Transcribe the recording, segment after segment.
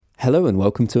Hello and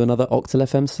welcome to another Octal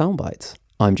FM Soundbite.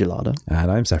 I'm Gelada.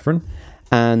 And I'm Saffron.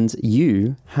 And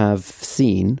you have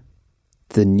seen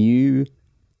the new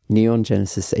Neon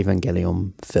Genesis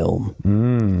Evangelion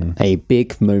film. A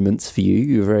big moment for you.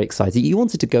 You were very excited. You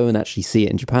wanted to go and actually see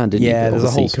it in Japan, didn't you? Yeah, there's a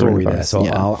whole story there, so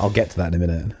yeah. I'll get to that in a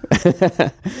minute.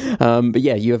 But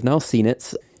yeah, you have now seen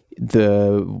it.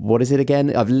 What is it again?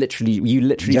 You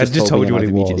literally just told me what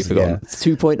it was. Forgotten. Yeah. It's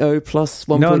 2.0 plus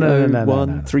 1.0, No,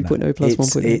 3.0 plus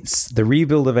 1.0. It's the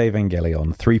rebuild of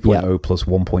Evangelion, 3.0 plus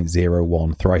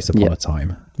 1.01, thrice upon a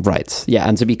time. Right. Yeah,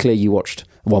 and to be clear, you watched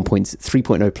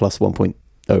 3.0 plus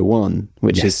 1.01,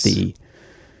 which is the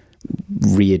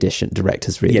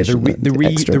director's re-edition. Yeah,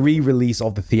 the re-release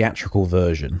of the theatrical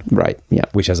version. Right, yeah.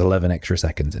 Which has 11 extra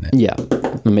seconds in it. Yeah,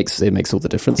 it makes all the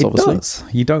difference, obviously. It does.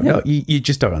 You don't know. You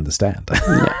just don't understand.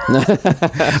 Yeah.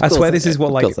 I swear this is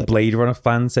what Blade Runner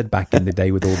fans said back in the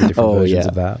day with all the different versions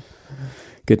of that.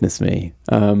 Goodness me.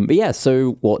 But yeah,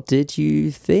 so what did you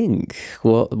think?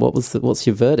 What's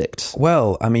your verdict?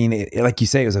 Well, I mean, like you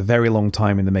say, it was a very long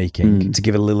time in the making. To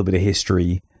give a little bit of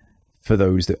history for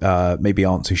those that maybe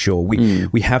aren't too sure,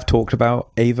 we have talked about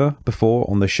Eva before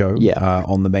on the show,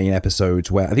 on the main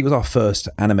episodes, where I think it was our first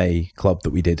anime club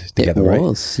that we did together. It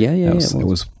was, right? It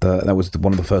was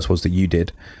one of the first ones that you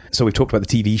did. So we've talked about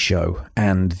the TV show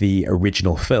and the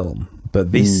original film,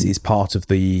 but this is part of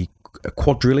the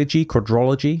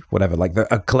quadrilogy, whatever, like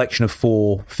a collection of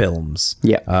 4 films,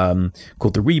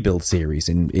 called the Rebuild series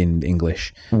in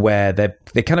English, where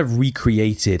they kind of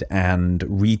recreated and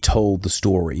retold the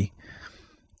story.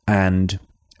 And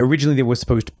originally they were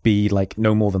supposed to be like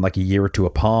no more than like a year or two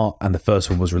apart, and the first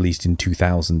one was released in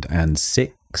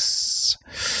 2006.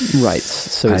 Right,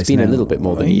 so it's been a little bit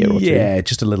more than a year or two. Yeah,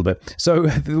 just a little bit. So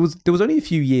there was only a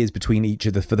few years between each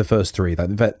of for the first 3.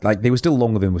 Like they were still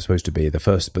longer than they were supposed to be. But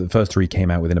the first 3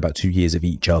 came out within about 2 years of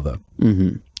each other.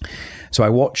 Mm-hmm. So I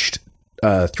watched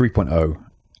 3.0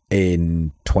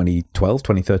 in 2012,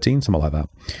 2013, something like that.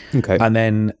 Okay. And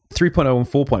then 3.0 and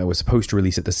 4.0 were supposed to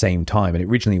release at the same time, and it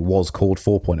originally was called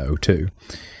 4.0 too.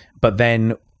 But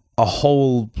then a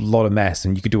whole lot of mess,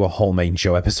 and you could do a whole main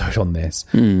show episode on this,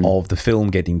 of the film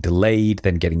getting delayed,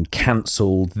 then getting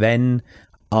cancelled, then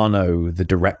Arno, the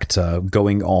director,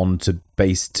 going on to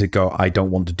go, I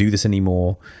don't want to do this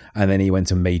anymore, and then he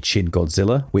went and made Shin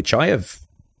Godzilla, which I have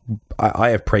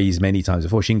praised many times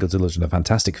before. Shin Godzilla is a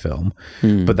fantastic film,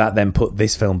 but that then put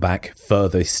this film back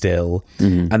further still,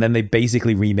 and then they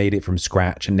basically remade it from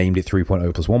scratch and named it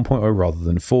 3.0 plus 1.0 rather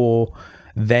than 4.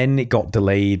 Then it got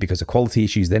delayed because of quality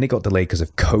issues. Then it got delayed because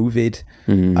of COVID.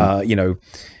 And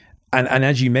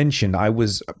as you mentioned, I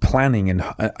was planning and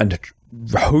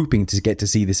hoping to get to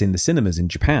see this in the cinemas in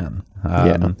Japan.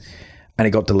 And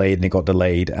it got delayed,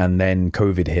 and then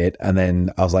COVID hit, and then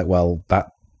I was like, well,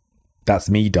 that's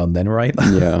me done then, right?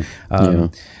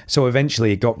 So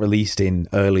eventually it got released in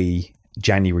early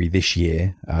January this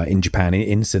year in Japan,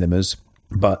 in cinemas.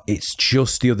 But it's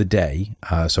just the other day,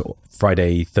 so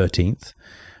Friday 13th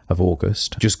of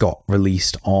August, just got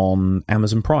released on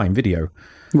Amazon Prime Video.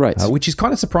 Right. Which is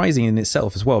kind of surprising in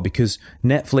itself as well, because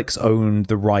Netflix owned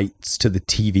the rights to the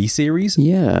TV series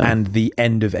and the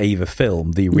end of Eva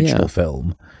film, the original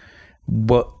film.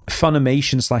 But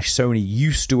Funimation/Sony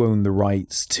used to own the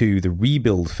rights to the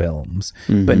Rebuild films,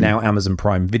 but now Amazon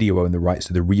Prime Video own the rights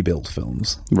to the Rebuild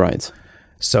films. Right.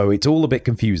 So it's all a bit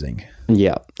confusing.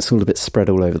 Yeah, it's all a bit spread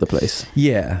all over the place.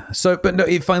 Yeah. So, but no,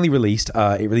 it finally released.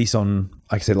 It released on,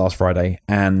 like I said, last Friday,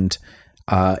 and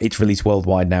it's released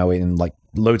worldwide now in like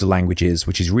loads of languages,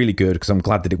 which is really good, because I'm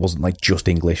glad that it wasn't like just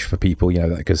English for people,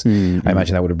 because I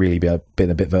imagine that would have really been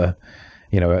a bit of a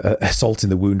salt in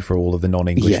the wound for all of the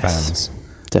non-English fans.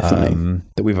 Definitely.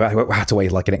 That we've had to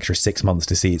wait like an extra 6 months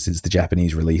to see it since the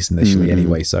Japanese release initially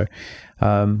anyway. So,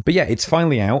 but yeah, it's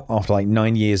finally out after like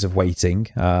 9 years of waiting,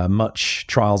 much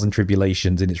trials and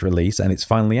tribulations in its release, and it's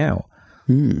finally out.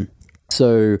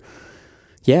 So,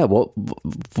 yeah, what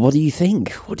do you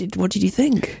think? What did you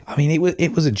think? I mean,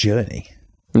 it was a journey.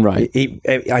 Right.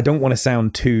 I don't want to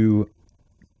sound too...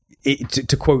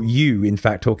 to quote you, in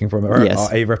fact, talking from our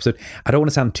Ava episode, I don't want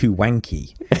to sound too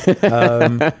wanky,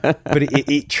 but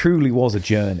it truly was a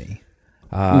journey.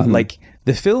 Like,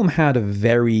 the film had a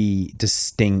very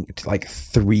distinct, like,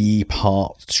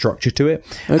 3-part structure to it.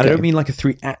 Okay. And I don't mean like a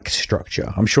 3-act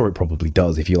structure. I'm sure it probably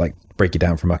does if you like break it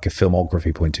down from like a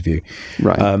filmography point of view.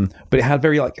 Right. But it had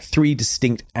very like 3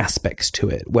 distinct aspects to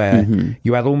it, where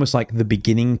you had almost like the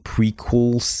beginning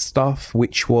prequel stuff,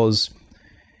 which was...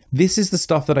 This is the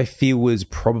stuff that I feel was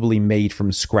probably made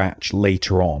from scratch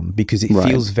later on, because it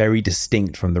feels very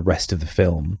distinct from the rest of the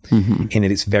film, in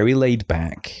that it's very laid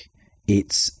back.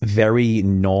 it's very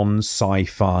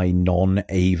non-sci-fi,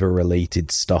 non-Ava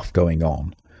related stuff going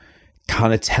on,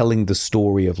 kind of telling the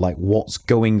story of like what's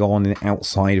going on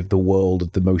outside of the world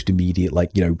of the most immediate, like,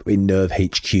 you know, in Nerve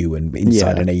HQ and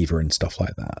inside an Ava and stuff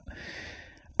like that.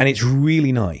 And it's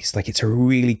really nice. Like, it's a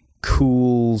really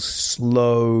cool,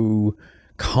 slow,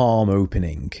 calm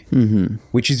opening,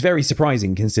 which is very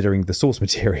surprising considering the source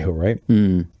material, right?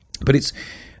 But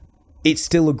it's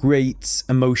still a great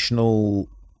emotional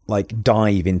like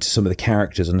dive into some of the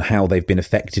characters and how they've been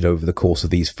affected over the course of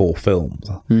these 4 films.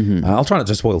 I'll try not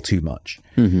to spoil too much,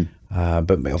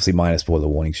 but obviously minor spoiler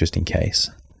warnings just in case.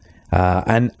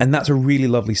 And that's a really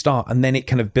lovely start. And then it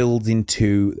kind of builds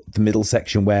into the middle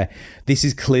section where this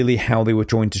is clearly how they were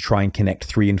trying to try and connect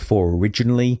 3 and 4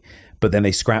 originally, but then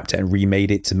they scrapped it and remade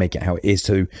it to make it how it is.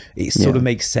 So it sort of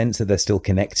makes sense that they're still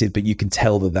connected, but you can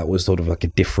tell that was sort of like a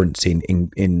difference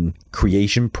in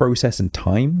creation process and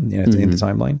time, you know, in the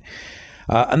timeline.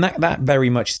 And that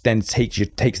very much then takes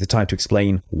the time to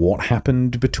explain what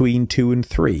happened between 2 and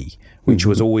 3, which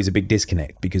was always a big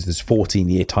disconnect because there's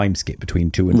 14-year time skip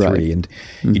between 2 and 3, and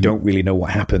you don't really know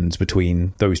what happens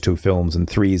between those 2 films. And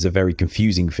 3 is a very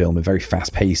confusing film and very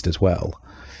fast-paced as well.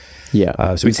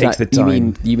 Yeah. So it takes the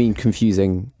time. You mean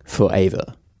confusing for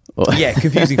Ava? Yeah,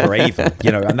 confusing for Ava,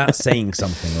 you know, and that's saying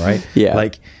something, right? Yeah.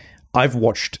 Like, I've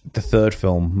watched the 3rd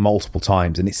film multiple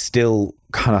times and it's still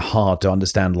kind of hard to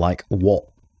understand, like, what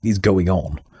is going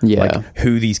on. Yeah. Like,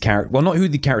 who these characters... Well, not who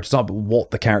the characters are, but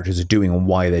what the characters are doing and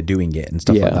why they're doing it and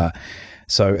stuff like that.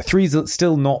 So 3's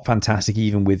still not fantastic,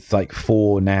 even with, like,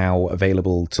 4 now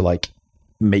available to, like,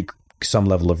 make some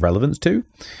level of relevance to.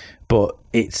 But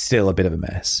it's still a bit of a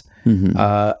mess.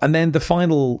 And then the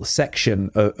final section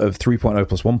of 3.0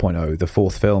 plus 1.0, the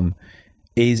 4th film,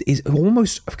 is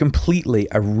almost completely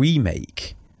a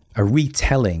remake, a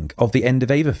retelling of the End of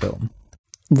Ava film.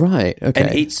 Right. Okay. And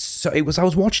I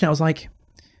was watching, I was like,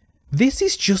 this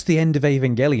is just the End of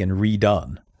Evangelion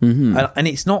redone. And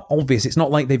it's not obvious. It's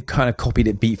not like they've kind of copied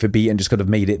it beat for beat and just kind of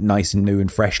made it nice and new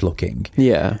and fresh looking.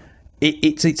 Yeah.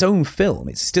 It's its own film.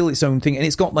 It's still its own thing, and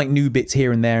it's got like new bits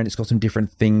here and there, and it's got some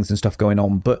different things and stuff going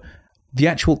on. But the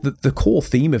actual the core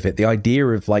theme of it, the idea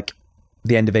of like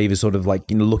the End of Ava, sort of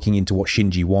like, you know, looking into what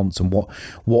Shinji wants and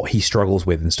what he struggles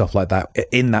with and stuff like that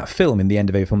in that film, in the End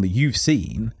of Ava film that you've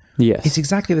seen. Yes, it's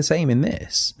exactly the same in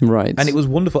this, right? And it was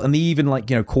wonderful, and they even, like,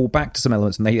 you know, called back to some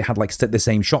elements, and they had like the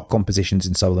same shot compositions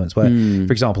in some elements where,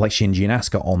 for example, like Shinji and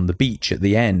Asuka on the beach at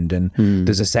the end, and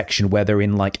there's a section where they're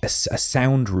in like a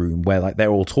sound room where like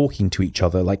they're all talking to each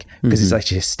other, like, because it's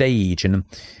actually a stage, and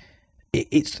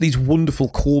it's these wonderful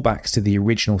callbacks to the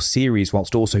original series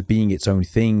whilst also being its own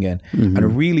thing, and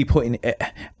really putting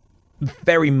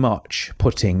very much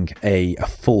putting a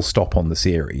full stop on the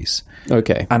series.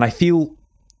 Okay, and I feel,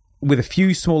 with a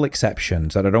few small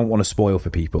exceptions that I don't want to spoil for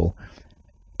people,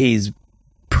 is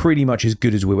pretty much as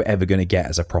good as we were ever going to get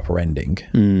as a proper ending.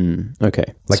 Okay.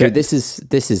 Like, so this is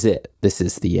it. This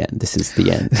is the end. This is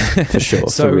the end for sure.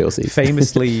 So for realsies.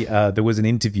 Famously, there was an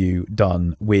interview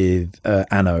done with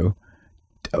Anno.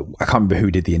 I can't remember who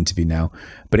did the interview now,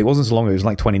 but it wasn't so long ago. It was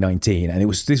like 2019, and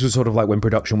this was sort of like when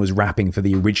production was wrapping for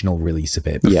the original release of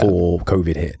it before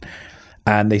COVID hit.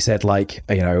 And they said, like,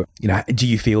 you know, do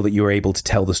you feel that you were able to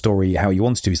tell the story how you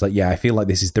wanted to? He's like, yeah, I feel like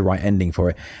this is the right ending for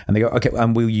it. And they go, okay,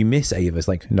 and will you miss Ava? It's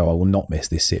like, no, I will not miss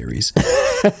this series.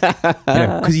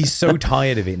 Because he's so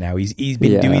tired of it now. He's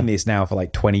been doing this now for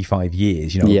like 25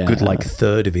 years, you know, a good like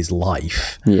third of his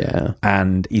life. Yeah.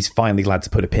 And he's finally glad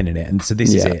to put a pin in it. And so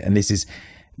this is it. And this is...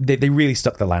 They really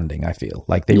stuck the landing, I feel.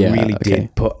 Like, they really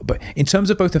did put... But in terms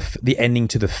of both the ending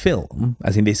to the film,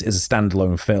 as in this as a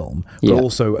standalone film, but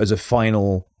also as a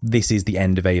final, this is the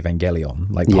end of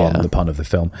Evangelion, like, pardon the pun of the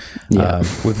film,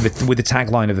 with the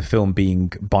tagline of the film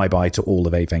being bye-bye to all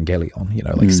of Evangelion, you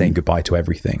know, like saying goodbye to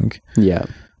everything. Yeah.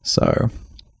 So...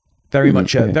 Very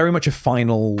much a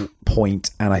final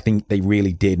point, and I think they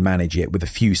really did manage it with a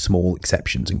few small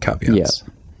exceptions and caveats.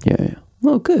 Yeah.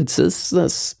 Well, good. So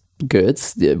that's good.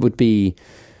 It would be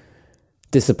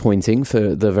disappointing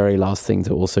for the very last thing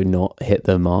to also not hit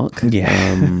the mark.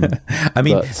 Yeah. I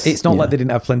mean, it's not like they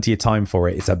didn't have plenty of time for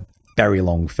it. It's a very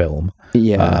long film.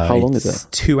 Yeah. How long is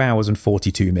it? 2 hours and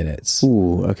 42 minutes.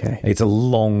 Ooh, okay. It's a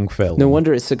long film. No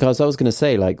wonder it's, because I was going to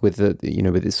say, like, with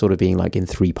it sort of being like in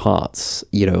 3 parts,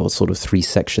 you know, or sort of 3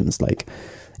 sections, like,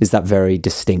 is that very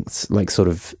distinct, like, sort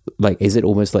of, like, is it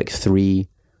almost like 3,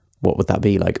 what would that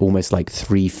be? Like, almost like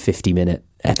 3 50-minute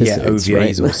episodes,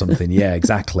 OVAs right? or something. Yeah,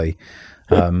 exactly.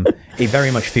 It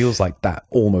very much feels like that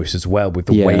almost as well, with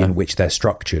the way in which they're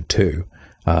structured too.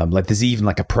 Like there's even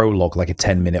like a prologue, like a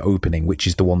 10-minute opening, which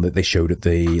is the one that they showed at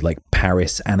the like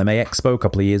Paris Anime Expo a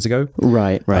couple of years ago.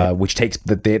 Right. Which takes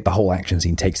the whole action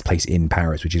scene takes place in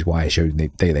Paris, which is why I showed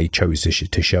they chose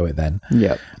to show it then.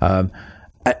 Yeah.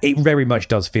 It very much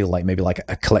does feel like maybe like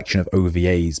a collection of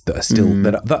OVAs that are still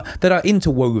that are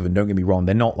interwoven. Don't get me wrong;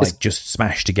 they're not like just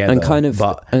smashed together, and kind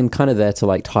of there to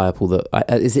like tie up all the.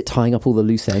 Is it tying up all the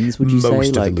loose ends? Would you say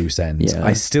most of the loose ends? Yeah.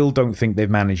 I still don't think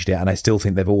they've managed it, and I still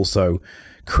think they've also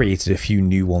created a few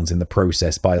new ones in the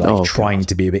process by like trying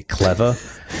to be a bit clever.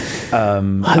 Have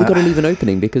they got to leave an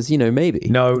opening because maybe?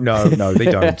 No, they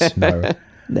don't. No,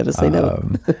 never say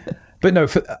never. But no,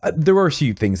 there are a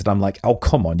few things that I'm like, oh,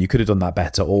 come on, you could have done that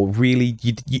better. Or really,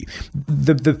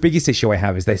 the biggest issue I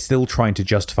have is they're still trying to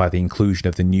justify the inclusion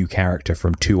of the new character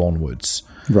from 2 onwards.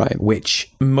 Right.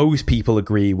 Which most people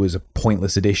agree was a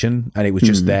pointless addition. And it was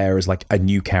just there as like a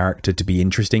new character to be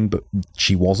interesting, but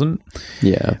she wasn't.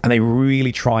 Yeah. And they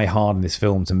really try hard in this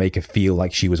film to make her feel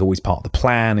like she was always part of the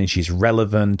plan and she's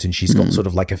relevant and she's got sort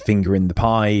of like a finger in the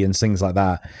pie and things like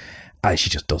that. She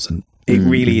just doesn't. It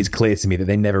really is clear to me that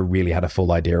they never really had a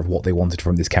full idea of what they wanted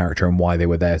from this character and why they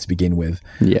were there to begin with.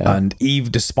 Yeah. And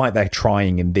Eve, despite their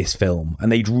trying in this film, and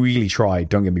they really tried,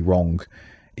 don't get me wrong,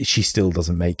 she still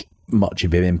doesn't make much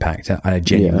of an impact. And I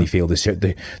genuinely feel the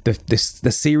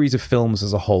series of films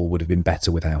as a whole would have been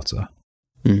better without her.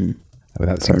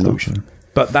 Without this inclusion.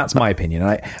 But that's my opinion.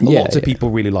 Lots of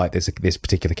people really like this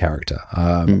particular character.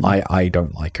 I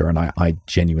don't like her, and I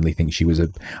genuinely think she was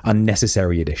an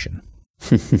unnecessary addition.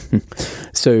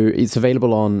 So it's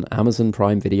available on Amazon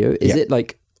Prime Video. Is it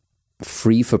like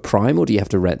free for Prime, or do you have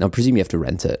to rent? I presume you have to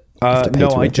rent it. No,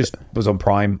 I just was on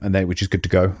Prime, and then which is good to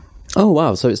go. Oh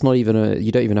wow! So it's not even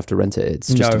you don't even have to rent it.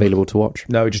 It's just available to watch.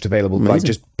 No, just available. Amazing. Like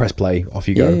just press play, off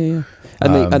you go. Yeah.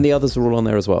 And the others are all on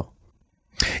there as well.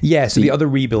 Yeah, so the other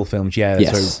Rebuild films,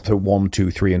 so 1, 2,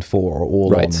 3, and 4 are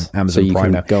all on Amazon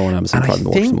Prime now. Go on Amazon Prime and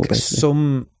watch them all,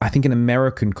 basically. I think an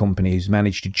American company has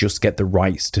managed to just get the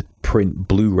rights to print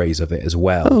Blu-rays of it as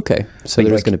well. Oh, okay, so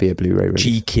there is going to be a Blu-ray release.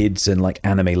 G-Kids and like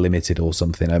Anime Limited or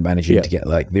something are managing to get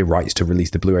like the rights to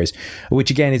release the Blu-rays, which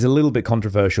again is a little bit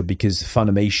controversial because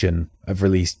Funimation have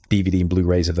released DVD and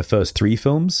Blu-rays of the first 3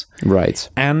 films. Right.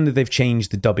 And they've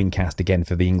changed the dubbing cast again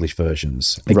for the English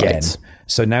versions again. Right.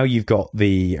 So now you've got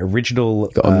the original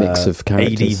a mix of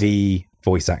characters. ADV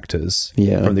voice actors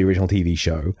from the original TV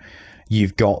show.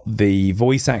 You've got the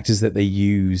voice actors that they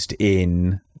used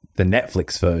in the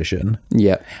Netflix version.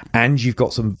 Yeah. And you've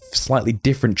got some slightly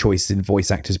different choices in voice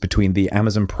actors between the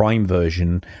Amazon Prime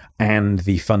version and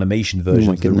the Funimation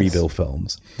version of the Rebuild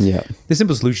films. Yeah. The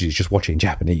simple solution is just watching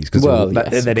Japanese because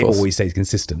then it always stays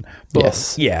consistent.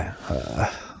 But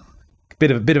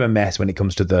bit of a mess when it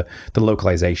comes to the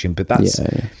localization, but that's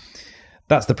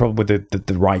the problem with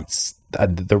the rights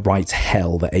and the rights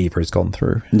hell that Ava has gone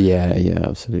through. Yeah,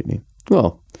 absolutely.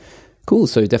 Well, cool.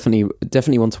 So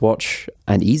definitely one to watch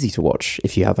and easy to watch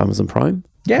if you have Amazon Prime.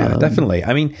 Yeah, definitely.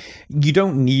 I mean, you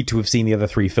don't need to have seen the other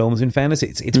 3 films. In fairness,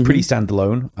 it's pretty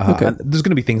standalone. And there's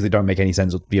going to be things that don't make any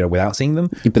sense, without seeing them.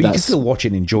 But you can still watch it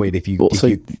and enjoy it if you're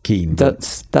keen.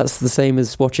 That's the same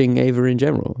as watching Ava in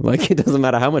general. Like, it doesn't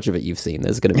matter how much of it you've seen.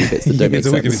 There's going to be bits that don't make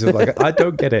sense. Like, I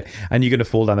don't get it, and you're going to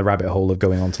fall down the rabbit hole of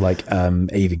going on to like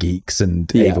Ava Geeks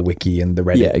and Ava Wiki and the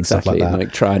Reddit and stuff like that. And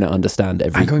like trying to understand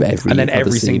every and then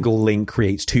every single link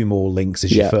creates 2 more links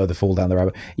as you further fall down the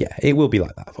rabbit. Yeah, it will be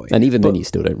like that for you. And even then, you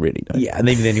still don't really know. Yeah, and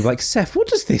then you're like, Seth, what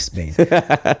does this mean?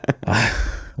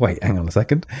 Wait, hang on a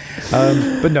second.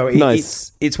 But no,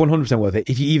 it's 100% worth it.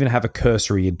 If you even have a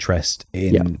cursory interest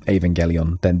in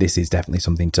Evangelion, then this is definitely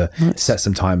something to set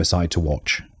some time aside to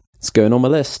watch. It's going on my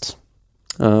list.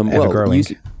 Ever-growing.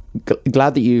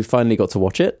 Glad that you finally got to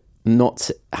watch it. Not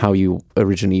how you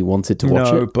originally wanted to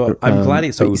watch it. No, but I'm glad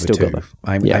it's over too.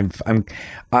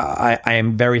 I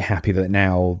am very happy that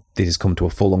now this has come to a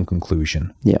full-on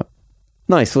conclusion. Yeah.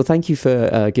 Nice. Well, thank you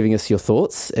for giving us your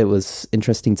thoughts. It was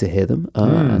interesting to hear them,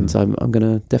 and I'm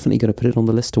definitely gonna put it on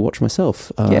the list to watch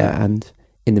myself. And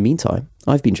in the meantime,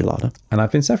 I've been Gelada, and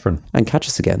I've been Saffron, and catch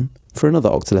us again for another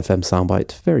Octal FM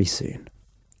soundbite very soon.